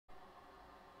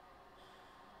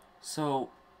So,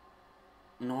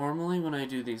 normally when I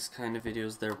do these kind of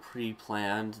videos, they're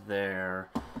pre-planned. They're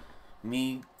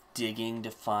me digging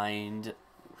to find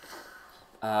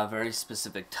very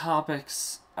specific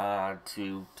topics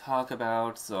to talk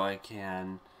about so I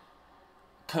can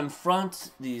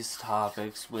confront these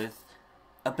topics with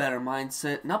a better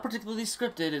mindset. Not particularly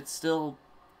scripted, it's still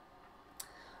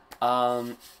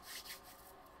kind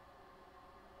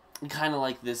of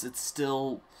like this. It's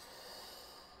still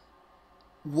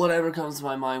whatever comes to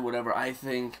my mind, whatever I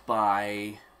think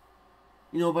by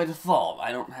default.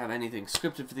 I don't have anything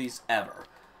scripted for these ever.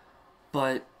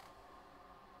 But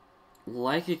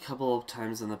like a couple of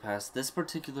times in the past, this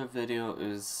particular video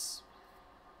is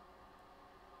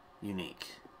unique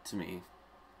to me.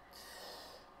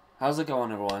 How's it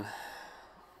going, everyone?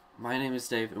 My name is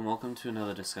Dave, and welcome to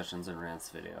another Discussions and Rants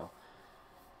video.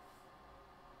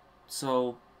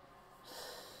 So,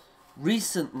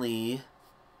 recently,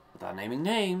 without naming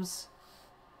names,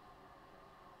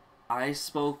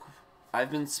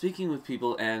 I've been speaking with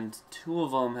people, and two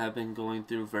of them have been going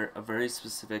through a very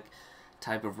specific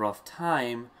type of rough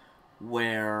time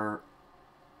where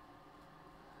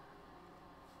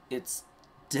it's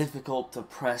difficult to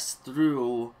press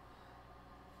through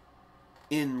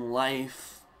in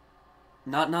life,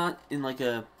 not in like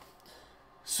a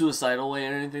suicidal way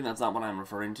or anything. That's not what I'm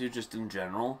referring to, just in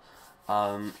general,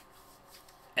 and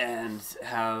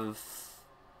have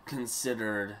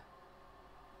considered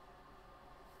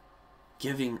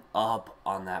giving up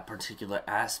on that particular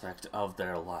aspect of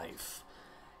their life.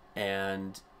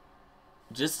 And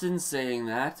just in saying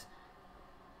that,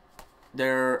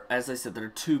 as I said, there are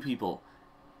two people.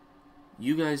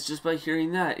 You guys, just by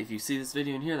hearing that, if you see this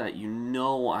video and hear that, you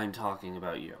know I'm talking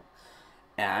about you.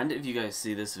 And if you guys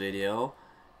see this video,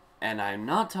 and I'm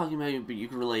not talking about you, but you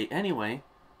can relate anyway,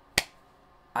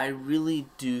 I really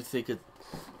do think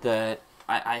that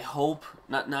I hope,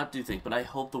 not do think, but I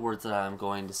hope the words that I'm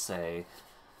going to say,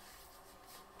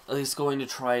 at least going to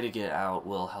try to get out,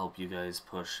 will help you guys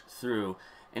push through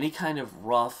any kind of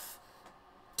rough,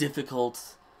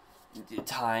 difficult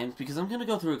times, because I'm going to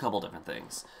go through a couple different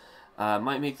things.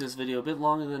 Might make this video a bit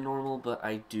longer than normal, but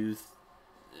I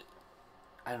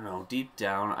don't know, deep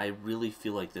down, I really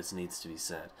feel like this needs to be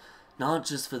said. Not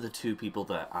just for the two people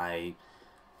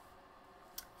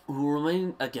who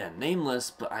remain, again, nameless,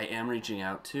 but I am reaching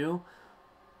out to,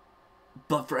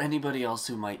 but for anybody else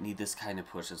who might need this kind of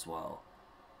push as well.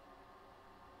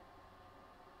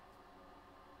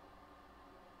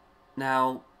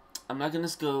 Now, I'm not going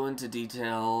to go into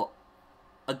detail,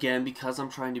 again, because I'm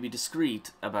trying to be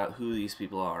discreet about who these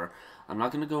people are. I'm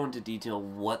not going to go into detail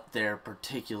what their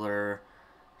particular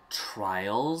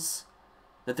trials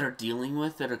that they're dealing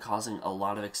with that are causing a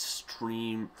lot of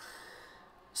extreme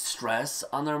stress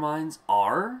on their minds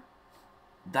are.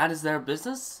 That is their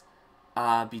business.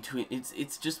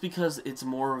 It's just because it's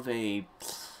more of a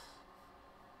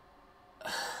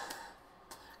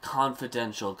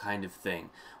confidential kind of thing.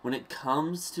 When it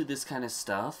comes to this kind of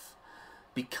stuff,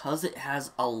 because it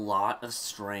has a lot of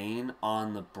strain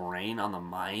on the brain, on the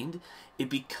mind, it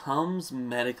becomes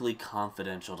medically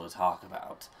confidential to talk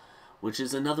about. Which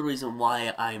is another reason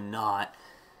why I'm not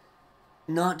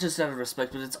just out of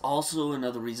respect, but it's also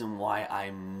another reason why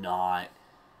I'm not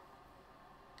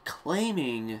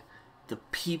claiming the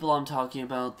people I'm talking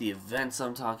about, the events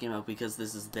I'm talking about, because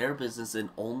this is their business and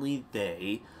only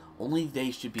they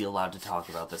should be allowed to talk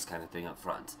about this kind of thing up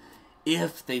front,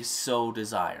 if they so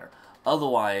desire.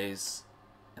 Otherwise,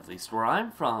 at least where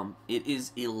I'm from, it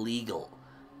is illegal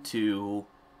to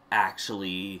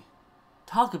actually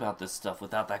talk about this stuff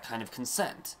without that kind of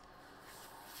consent.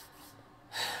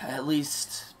 At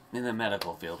least in the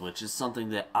medical field, which is something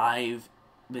that I've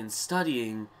been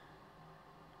studying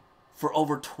for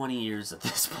over 20 years at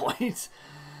this point,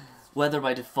 whether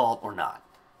by default or not.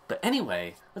 But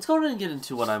anyway, let's go ahead and get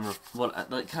into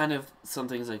what kind of some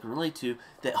things I can relate to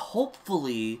that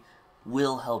hopefully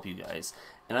will help you guys.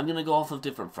 And I'm gonna go off of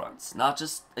different fronts, not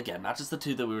just the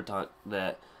two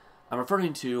that I'm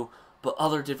referring to, but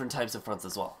other different types of fronts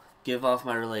as well. Give off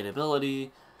my relatability,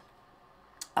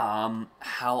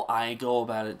 how I go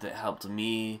about it that helped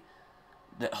me,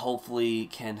 that hopefully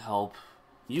can help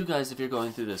you guys if you're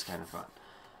going through this kind of front.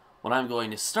 What I'm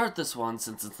going to start this one,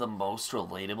 since it's the most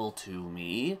relatable to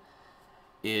me,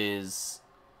 is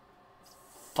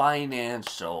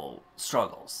financial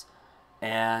struggles.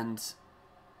 And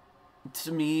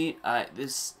to me,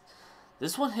 this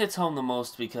one hits home the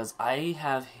most because I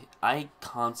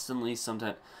constantly,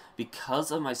 sometimes,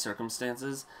 because of my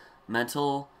circumstances,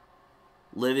 mental,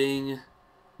 living,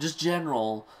 just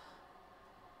general,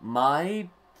 my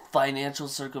financial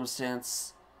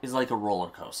circumstance is like a roller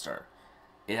coaster.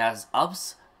 It has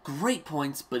ups, great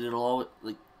points, but it'll always,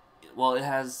 like, well, it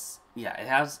has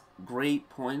great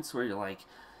points where you're like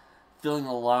feeling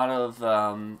a lot of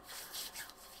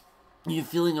you're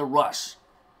feeling a rush,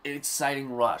 an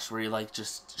exciting rush where you're like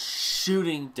just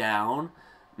shooting down.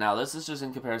 Now this is just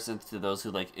in comparison to those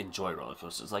who like enjoy roller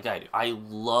coasters like I do. I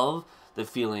love the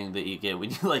feeling that you get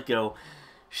when you like go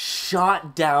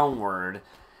shot downward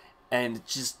and it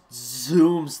just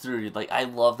zooms through you. Like, I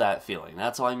love that feeling.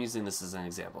 That's why I'm using this as an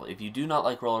example. If you do not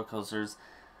like roller coasters,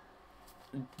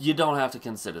 you don't have to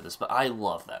consider this, but I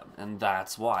love them, and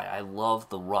that's why. I love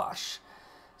the rush.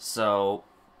 So,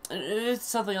 it's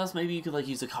something else. Maybe you could, like,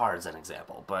 use a car as an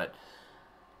example, but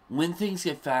when things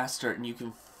get faster and you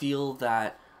can feel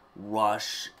that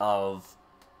rush of...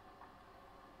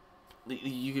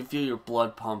 You can feel your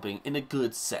blood pumping in a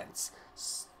good sense.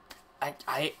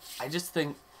 I just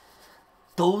think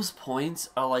those points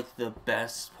are like the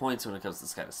best points when it comes to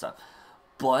this kind of stuff.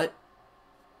 But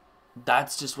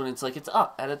that's just when it's like it's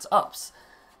up at its ups.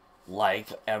 Like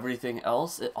everything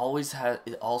else, it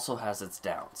also has its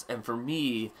downs. And for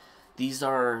me, these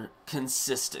are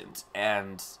consistent,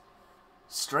 and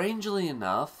strangely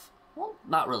enough, well,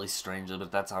 not really strangely,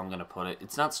 but that's how I'm going to put it.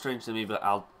 It's not strange to me, but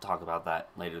I'll talk about that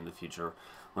later in the future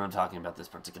when I'm talking about this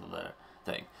particular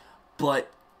thing.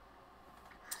 But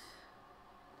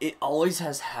it always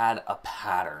has had a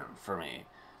pattern for me.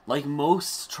 Like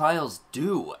most trials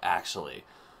do, actually.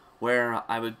 Where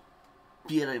I would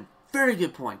be at a very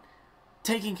good point.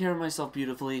 Taking care of myself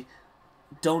beautifully.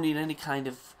 Don't need any kind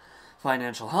of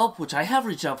financial help, which I have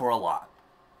reached out for a lot.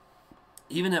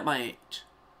 Even at my age.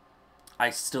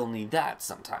 I still need that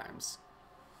sometimes.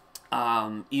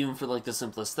 Even for like the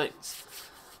simplest things.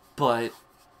 But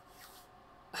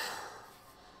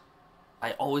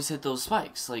I always hit those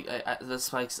spikes, like the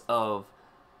spikes of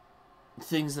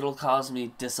things that'll cause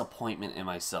me disappointment in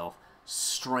myself,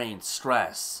 strain,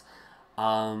 stress,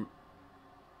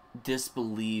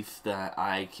 disbelief that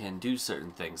I can do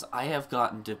certain things. I have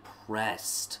gotten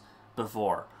depressed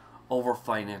before over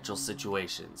financial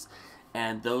situations,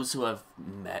 and those who have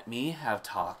met me have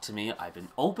talked to me. I've been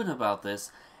open about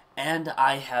this, and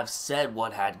I have said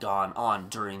what had gone on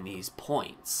during these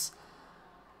points.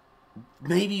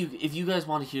 Maybe if you guys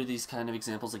want to hear these kind of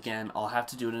examples again, I'll have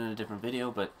to do it in a different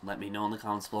video, but let me know in the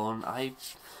comments below, and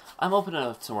I'm open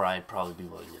enough to where I'd probably be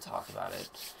willing to talk about it.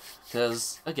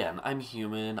 Because, again, I'm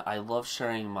human, I love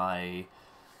sharing my...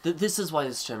 This is why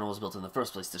this channel was built in the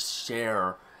first place, to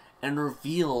share and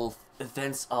reveal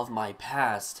events of my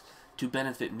past to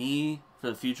benefit me for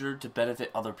the future, to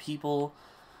benefit other people,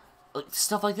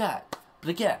 stuff like that. But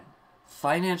again,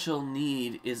 financial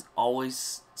need is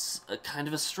always a kind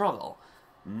of a struggle.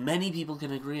 Many people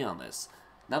can agree on this.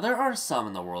 Now, there are some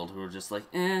in the world who are just like,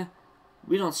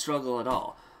 we don't struggle at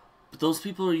all. But those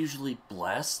people are usually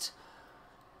blessed,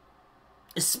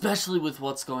 especially with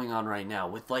what's going on right now,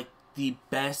 with, like, the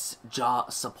best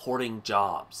supporting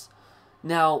jobs.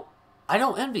 Now, I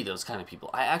don't envy those kind of people.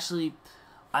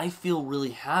 I feel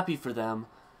really happy for them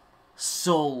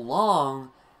so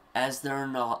long as they're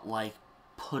not, like,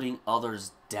 putting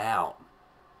others down,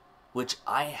 which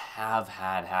I have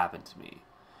had happen to me.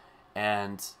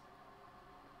 And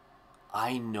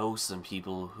I know some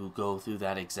people who go through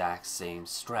that exact same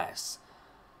stress.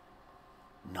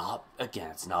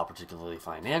 It's not particularly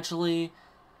financially.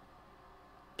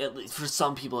 At least for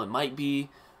some people it might be,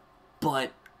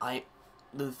 but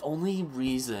the only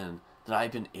reason that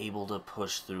I've been able to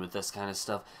push through with this kind of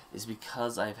stuff is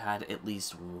because I've had at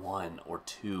least one or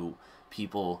two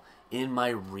people in my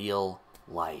real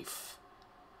life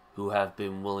who have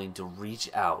been willing to reach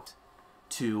out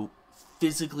to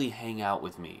physically hang out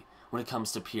with me when it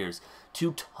comes to peers,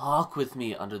 to talk with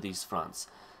me under these fronts,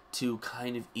 to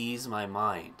kind of ease my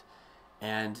mind.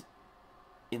 And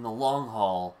in the long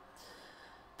haul,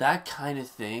 that kind of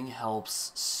thing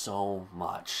helps so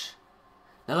much.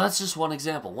 Now that's just one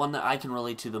example, one that I can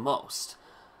relate to the most.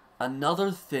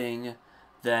 Another thing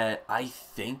that I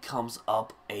think comes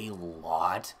up a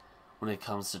lot when it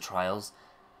comes to trials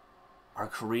are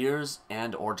careers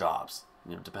and or jobs,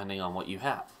 depending on what you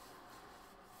have.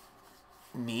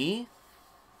 Me,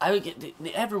 I would get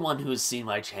everyone who has seen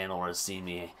my channel or has seen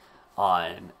me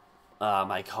on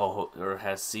my co-host, or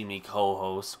has seen me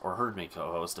co-host or heard me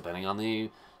co-host, depending on the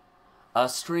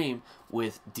stream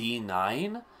with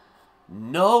D9,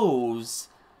 knows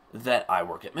that I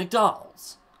work at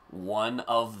McDonald's, one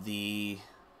of the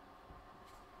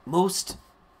most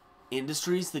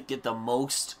industries that get the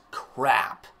most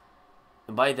crap.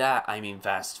 And by that, I mean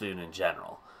fast food in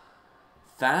general.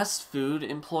 Fast food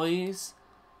employees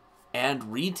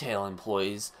and retail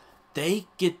employees, they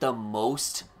get the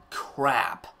most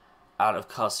crap out of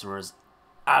customers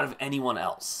out of anyone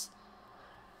else.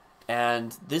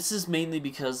 And this is mainly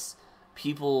because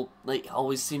people, like,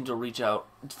 always seem to reach out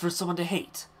for someone to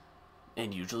hate.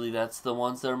 And usually that's the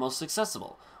ones that are most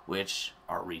accessible, which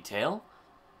are retail,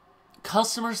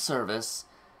 customer service,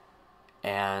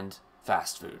 and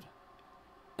fast food.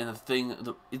 And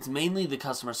it's mainly the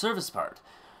customer service part.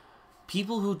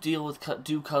 People who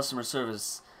do customer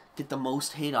service get the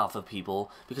most hate off of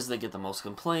people because they get the most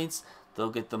complaints. They'll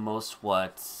get the most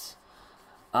what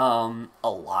a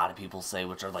lot of people say,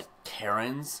 which are like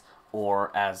Karens,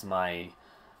 or as my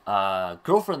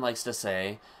girlfriend likes to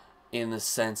say, in the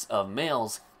sense of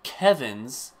males,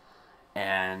 Kevins.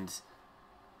 And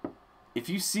if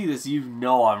you see this, you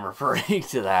know I'm referring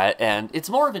to that. And it's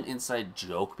more of an inside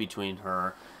joke between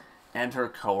her and her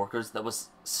coworkers that was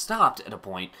stopped at a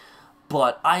point.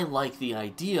 But I like the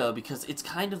idea because it's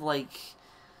kind of like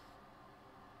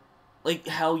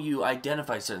how you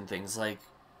identify certain things. Like,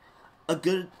 a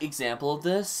good example of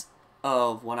this,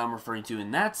 of what I'm referring to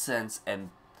in that sense, and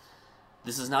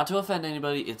this is not to offend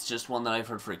anybody, it's just one that I've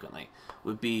heard frequently,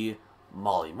 would be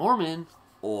Molly Mormon,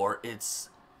 or its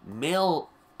male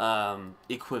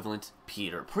equivalent,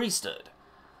 Peter Priesthood.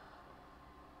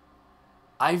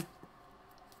 I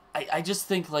just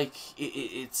think, like,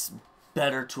 it's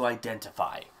better to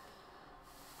identify.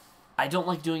 I don't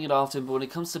like doing it often, but when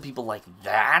it comes to people like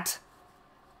that,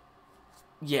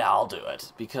 yeah, I'll do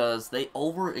it. Because they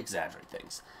over-exaggerate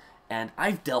things. And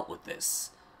I've dealt with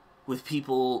this. With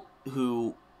people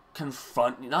who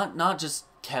confront, not just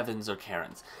Kevins or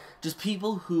Karens, just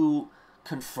people who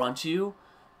confront you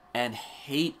and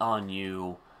hate on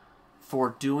you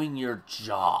for doing your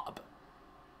job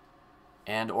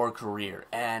and or career.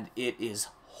 And it is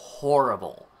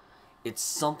horrible. It's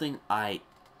something I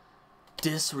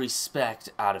disrespect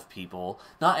out of people.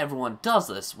 Not everyone does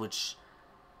this, which,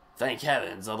 thank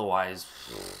heavens, otherwise,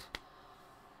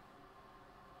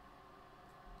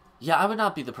 yeah, I would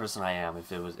not be the person I am if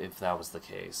that was the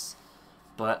case.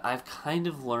 But I've kind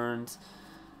of learned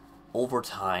over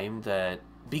time that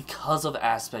because of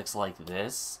aspects like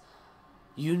this,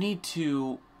 you need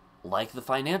to, like the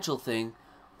financial thing,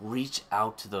 reach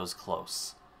out to those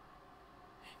close.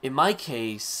 In my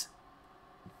case,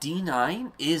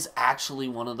 D9 is actually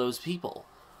one of those people.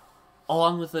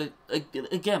 Along with,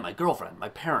 again, my girlfriend, my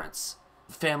parents,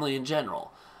 family in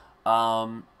general.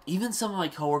 Even some of my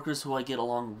coworkers who I get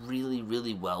along really,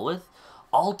 really well with,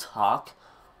 I'll talk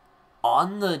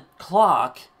on the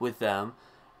clock with them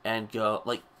and go,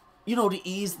 like, you know, to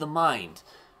ease the mind.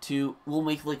 We'll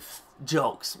make, like,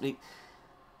 jokes.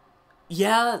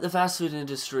 Yeah, the fast food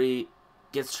industry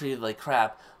gets treated like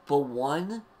crap, but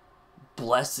one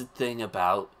blessed thing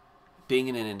about being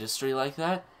in an industry like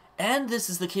that, and this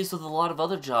is the case with a lot of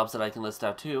other jobs that I can list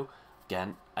out too.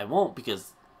 Again, I won't,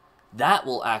 because that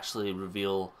will actually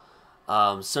reveal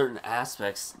certain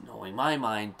aspects, knowing my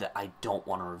mind, that I don't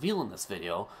want to reveal in this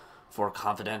video for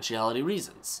confidentiality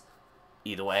reasons.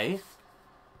 Either way,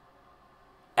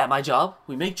 at my job,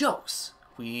 we make jokes.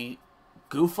 We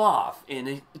goof off.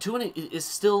 It's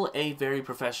still a very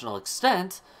professional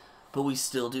extent, but we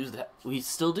still do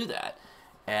that.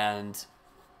 And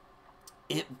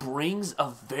it brings a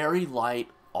very light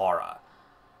aura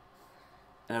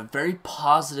and a very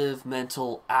positive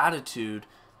mental attitude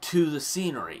to the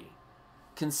scenery.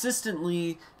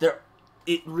 Consistently,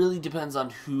 it really depends on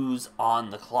who's on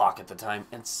the clock at the time,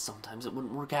 and sometimes it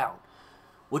wouldn't work out,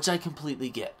 which I completely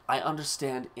get. I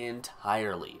understand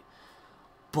entirely.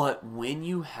 But when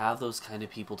you have those kind of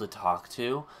people to talk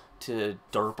to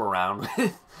derp around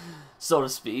with, so to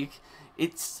speak,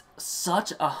 it's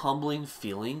such a humbling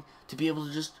feeling to be able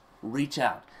to just reach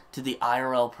out to the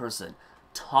IRL person,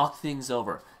 talk things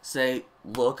over, say,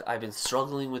 look, I've been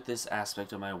struggling with this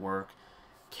aspect of my work.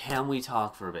 Can we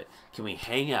talk for a bit? Can we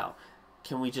hang out?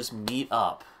 Can we just meet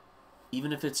up?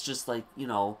 Even if it's just like, you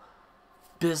know,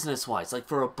 business-wise, like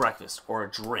for a breakfast or a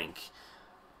drink,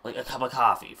 like a cup of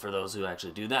coffee for those who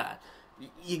actually do that.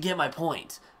 You get my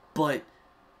point. But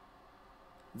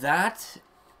that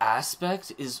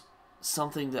aspect is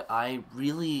something that I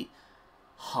really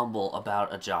humble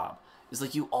about a job. Is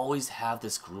like you always have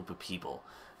this group of people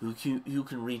who you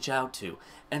can reach out to.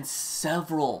 And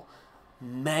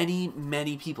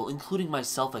many people, including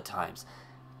myself at times,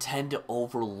 tend to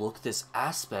overlook this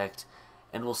aspect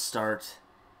and will start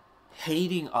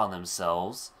hating on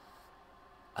themselves.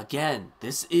 Again,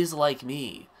 this is like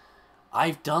me.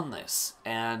 I've done this,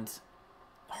 and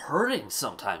hurting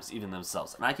sometimes even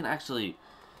themselves. And I can actually,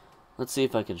 let's see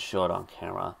if I can show it on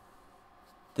camera.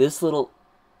 This little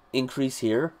increase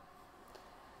here,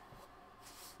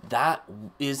 that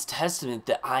is testament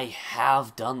that I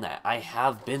have done that. I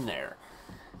have been there.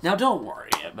 Now, don't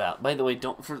worry about, by the way,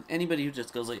 don't, for anybody who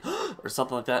just goes like, or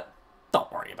something like that,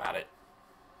 don't worry about it.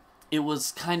 It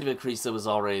was kind of a crease that was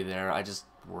already there. I just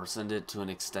worsened it to an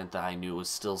extent that I knew was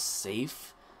still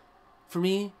safe for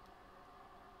me.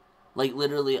 Like,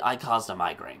 literally, I caused a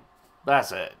migraine.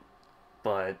 That's it.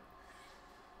 But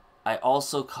I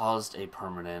also caused a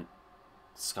permanent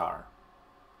scar.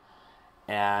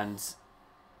 And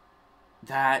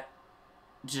that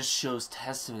just shows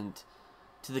testament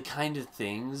to the kind of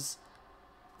things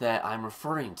that I'm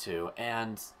referring to.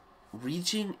 And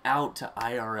reaching out to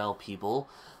IRL people,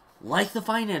 like the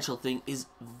financial thing, is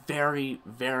very,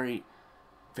 very,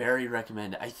 very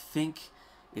recommended. I think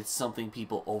it's something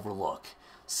people overlook.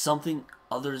 Something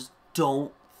others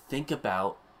don't think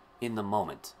about in the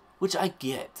moment. Which I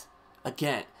get.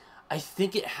 Again, I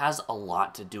think it has a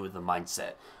lot to do with the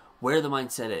mindset. Where the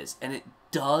mindset is. And it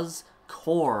does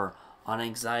core on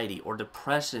anxiety or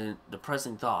depression,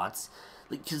 depressing thoughts.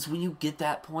 Because when you get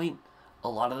that point, a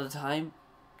lot of the time,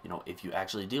 you know, if you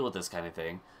actually deal with this kind of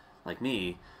thing, like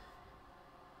me,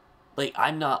 like,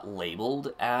 I'm not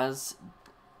labeled as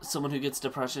someone who gets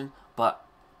depression, but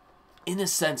in a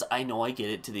sense, I know I get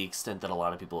it to the extent that a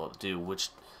lot of people do, which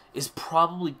is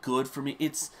probably good for me.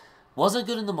 Wasn't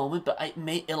good in the moment, but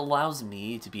it allows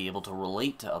me to be able to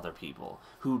relate to other people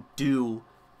who do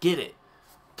get it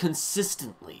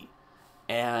consistently.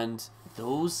 And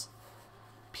those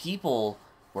people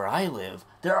where I live,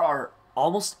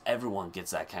 almost everyone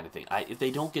gets that kind of thing. If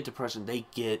they don't get depression, they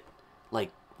get,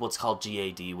 like, what's called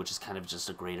GAD, which is kind of just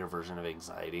a greater version of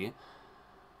anxiety.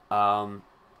 But,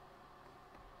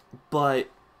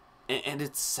 and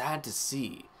it's sad to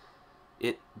see.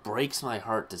 It breaks my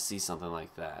heart to see something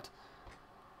like that.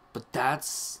 But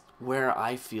that's where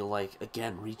I feel like,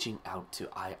 again, reaching out to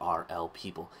IRL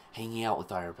people, hanging out with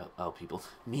IRL people,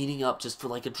 meeting up just for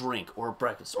like a drink or a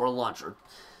breakfast or a lunch, or,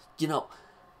 you know,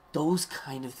 those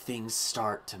kind of things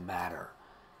start to matter.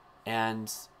 And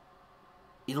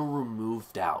it'll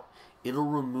remove doubt. It'll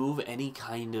remove any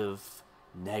kind of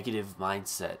negative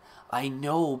mindset. I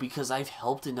know because I've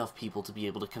helped enough people to be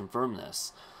able to confirm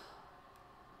this.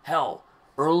 Hell,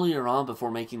 earlier on,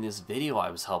 before making this video,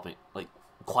 I was helping, like,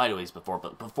 quite a ways before,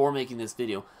 but before making this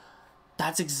video,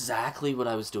 that's exactly what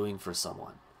I was doing for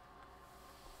someone.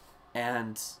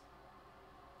 And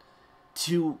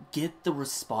to get the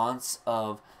response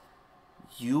of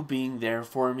you being there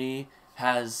for me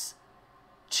has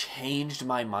changed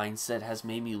my mindset, has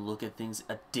made me look at things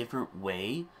a different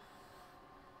way.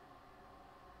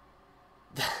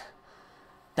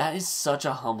 That is such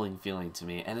a humbling feeling to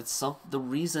me, and it's the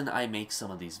reason I make some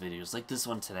of these videos, like this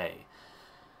one today.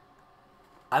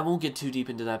 I won't get too deep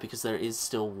into that because there is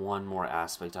still one more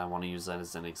aspect. I want to use that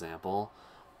as an example.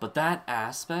 But that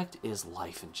aspect is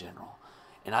life in general.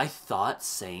 And I thought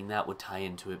saying that would tie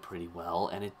into it pretty well,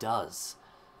 and it does.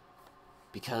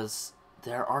 Because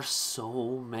there are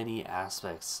so many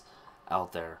aspects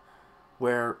out there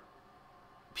where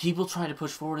people try to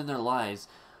push forward in their lives,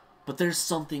 but there's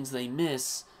some things they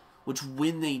miss, which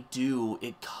when they do,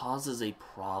 it causes a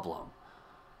problem.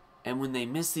 And when they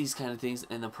miss these kind of things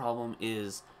and the problem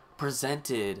is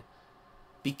presented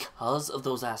because of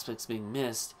those aspects being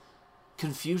missed,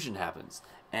 confusion happens.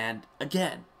 And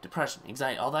again, depression,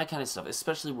 anxiety, all that kind of stuff,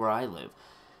 especially where I live,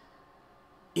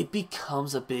 it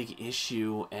becomes a big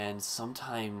issue, and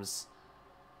sometimes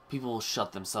people will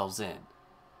shut themselves in,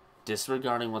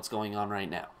 disregarding what's going on right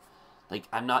now. Like,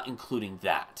 I'm not including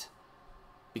that,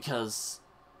 because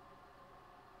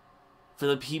for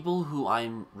the people who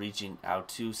I'm reaching out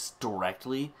to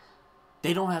directly,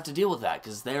 they don't have to deal with that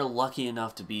because they're lucky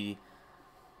enough to be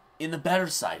in the better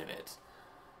side of it.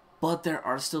 But there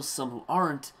are still some who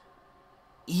aren't.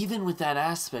 Even with that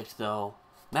aspect, though,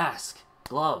 mask,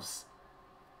 gloves,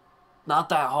 not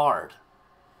that hard.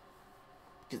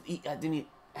 Because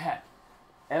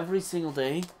every single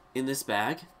day in this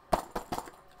bag,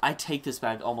 I take this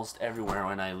bag almost everywhere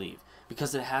when I leave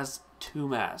because it has 2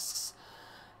 masks.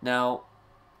 Now,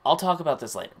 I'll talk about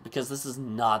this later, because this is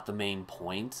not the main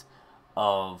point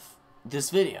of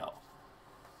this video.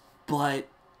 But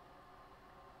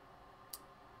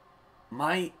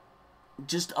my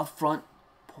just upfront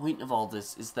point of all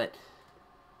this is that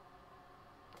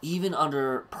even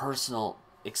under personal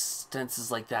extenses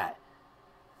like that,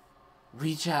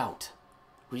 reach out.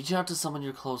 Reach out to someone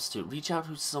you're close to. Reach out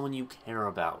to someone you care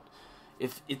about.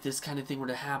 If this kind of thing were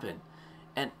to happen.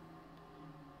 And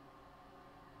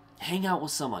hang out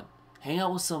with someone. Hang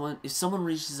out with someone. If someone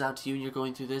reaches out to you and you're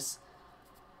going through this,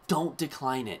 don't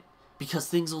decline it. Because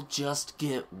things will just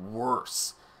get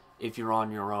worse if you're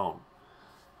on your own.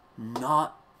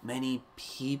 Not many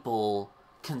people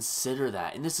consider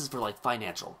that. And this is for like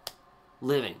financial,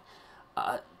 living,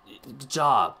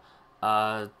 job,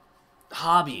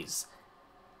 hobbies,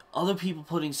 other people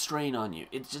putting strain on you.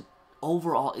 It just,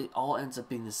 overall, it all ends up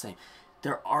being the same.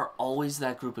 There are always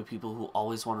that group of people who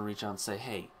always want to reach out and say,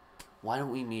 hey, why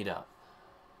don't we meet up?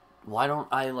 Why don't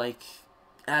I, like,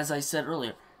 as I said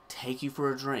earlier, take you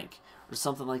for a drink or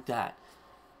something like that?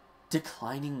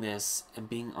 Declining this and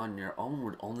being on your own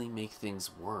would only make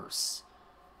things worse.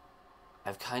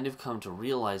 I've kind of come to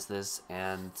realize this,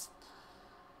 and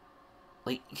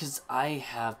like, because I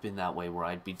have been that way where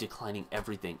I'd be declining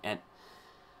everything, and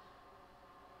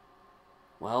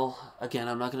well, again,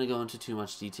 I'm not going to go into too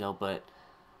much detail, but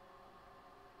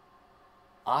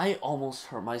I almost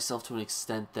hurt myself to an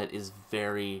extent that is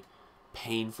very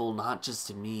painful, not just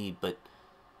to me, but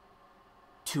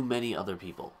to many other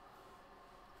people.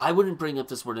 I wouldn't bring up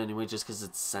this word anyway, just because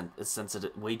it's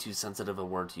sensitive, way too sensitive a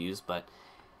word to use, but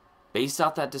based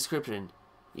off that description,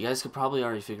 you guys could probably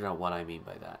already figure out what I mean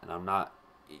by that. And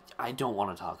I don't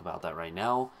want to talk about that right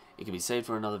now. It can be saved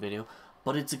for another video,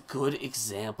 but it's a good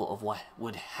example of what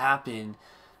would happen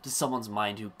to someone's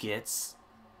mind who gets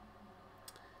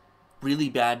really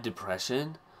bad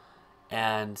depression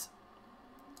and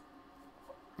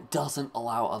doesn't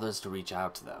allow others to reach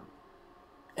out to them.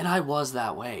 And I was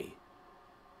that way.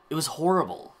 It was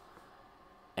horrible.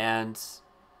 And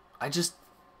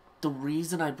the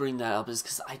reason I bring that up is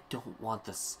because I don't want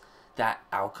that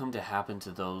outcome to happen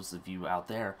to those of you out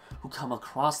there who come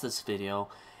across this video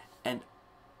and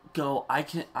go, I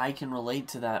can relate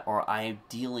to that, or I am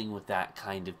dealing with that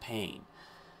kind of pain.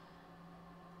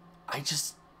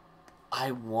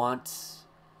 I want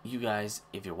you guys,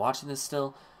 if you're watching this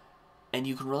still, and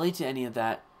you can relate to any of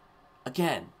that,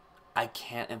 again, I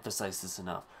can't emphasize this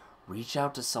enough. Reach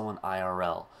out to someone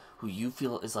IRL who you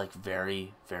feel is like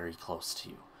very, very close to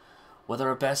you. Whether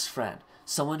a best friend,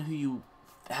 someone who you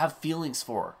have feelings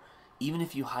for, even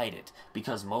if you hide it,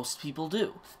 because most people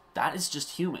do. That is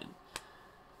just human.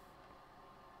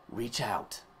 Reach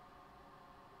out.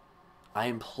 I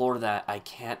implore that. I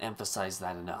can't emphasize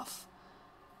that enough.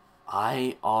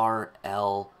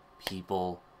 IRL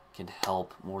people can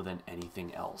help more than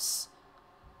anything else.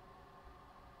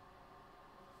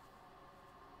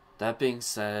 That being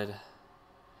said,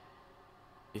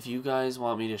 if you guys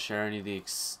want me to share any of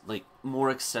the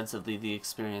more extensively the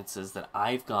experiences that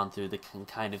I've gone through that can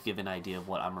kind of give an idea of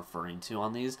what I'm referring to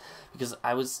on these, because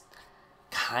I was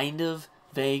kind of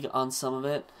vague on some of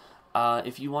it.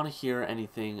 If you want to hear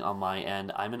anything on my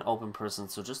end, I'm an open person,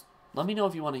 so just let me know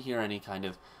if you want to hear any kind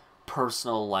of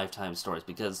personal lifetime stories,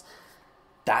 because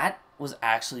that was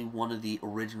actually one of the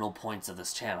original points of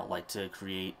this channel, like to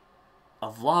create a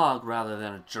vlog rather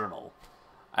than a journal.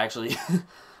 Actually,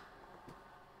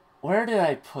 where did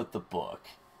I put the book?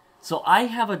 So I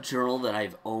have a journal that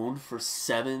I've owned for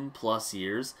 7+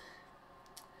 years.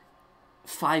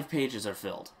 5 pages are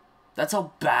filled. That's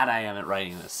how bad I am at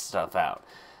writing this stuff out.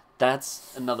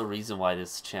 That's another reason why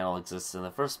this channel exists in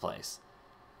the first place.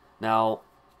 Now,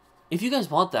 if you guys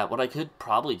want that, what I could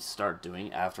probably start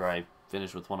doing after I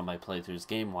finish with one of my playthroughs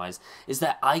game-wise is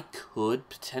that I could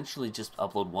potentially just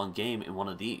upload one game in one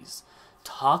of these.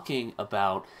 Talking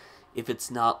about, if it's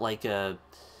not like a,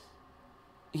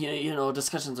 you know,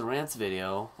 discussions and rants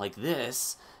video like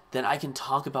this, then I can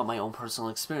talk about my own personal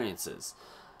experiences.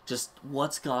 Just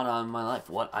what's gone on in my life,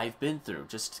 what I've been through,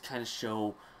 just to kind of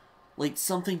show, like,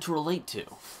 something to relate to.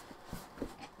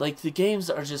 Like, the games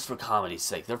are just for comedy's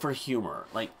sake. They're for humor.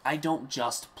 Like, I don't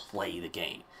just play the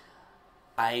game.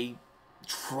 I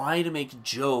try to make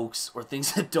jokes or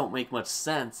things that don't make much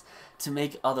sense to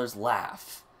make others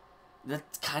laugh.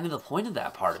 That's kind of the point of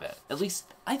that part of it. At least,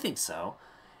 I think so.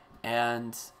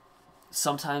 And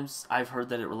sometimes I've heard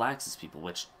that it relaxes people,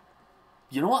 which,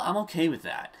 you know what? I'm okay with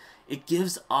that. It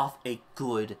gives off a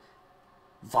good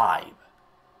vibe.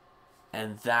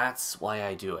 And that's why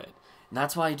I do it. And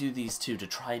that's why I do these too, to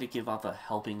try to give off a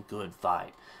helping good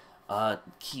vibe.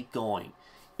 Keep going.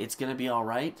 It's going to be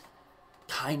alright.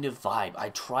 Kind of vibe. I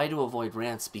try to avoid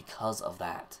rants because of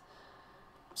that.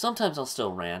 Sometimes I'll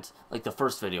still rant. Like the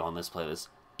first video on this playlist.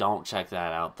 Don't check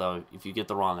that out though if you get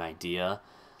the wrong idea.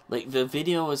 Like the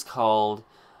video is called,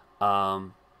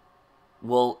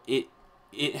 well,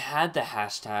 it had the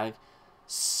hashtag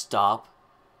Stop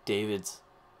David's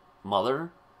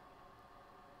Mother.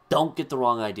 Don't get the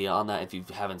wrong idea on that if you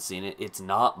haven't seen it. It's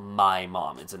not my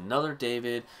mom. It's another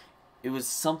David. It was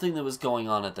something that was going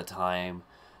on at the time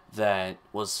that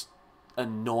was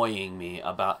annoying me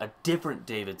about a different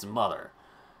David's mother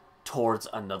towards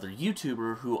another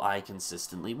YouTuber who I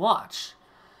consistently watch.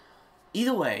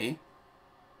 Either way,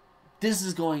 this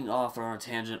is going off on a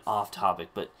tangent, off topic,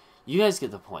 but you guys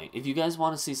get the point. If you guys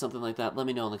want to see something like that, let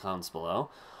me know in the comments below.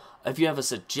 If you have a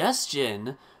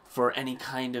suggestion for any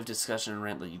kind of discussion and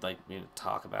rant that you'd like me to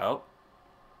talk about,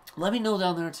 let me know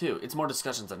down there too. It's more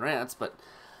discussions than rants, but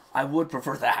I would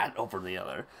prefer that over the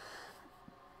other.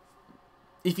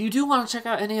 If you do want to check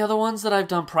out any other ones that I've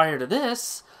done prior to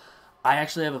this, I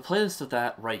actually have a playlist of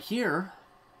that right here.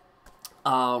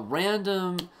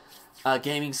 Random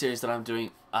gaming series that I'm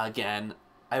doing again.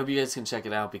 I hope you guys can check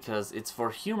it out because it's for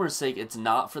humor's sake. It's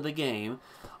not for the game.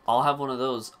 I'll have one of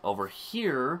those over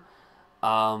here.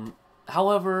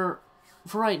 However,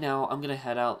 for right now, I'm gonna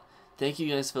head out. Thank you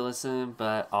guys for listening,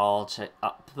 but I'll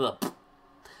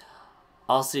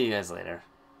see you guys later.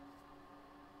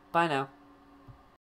 Bye now.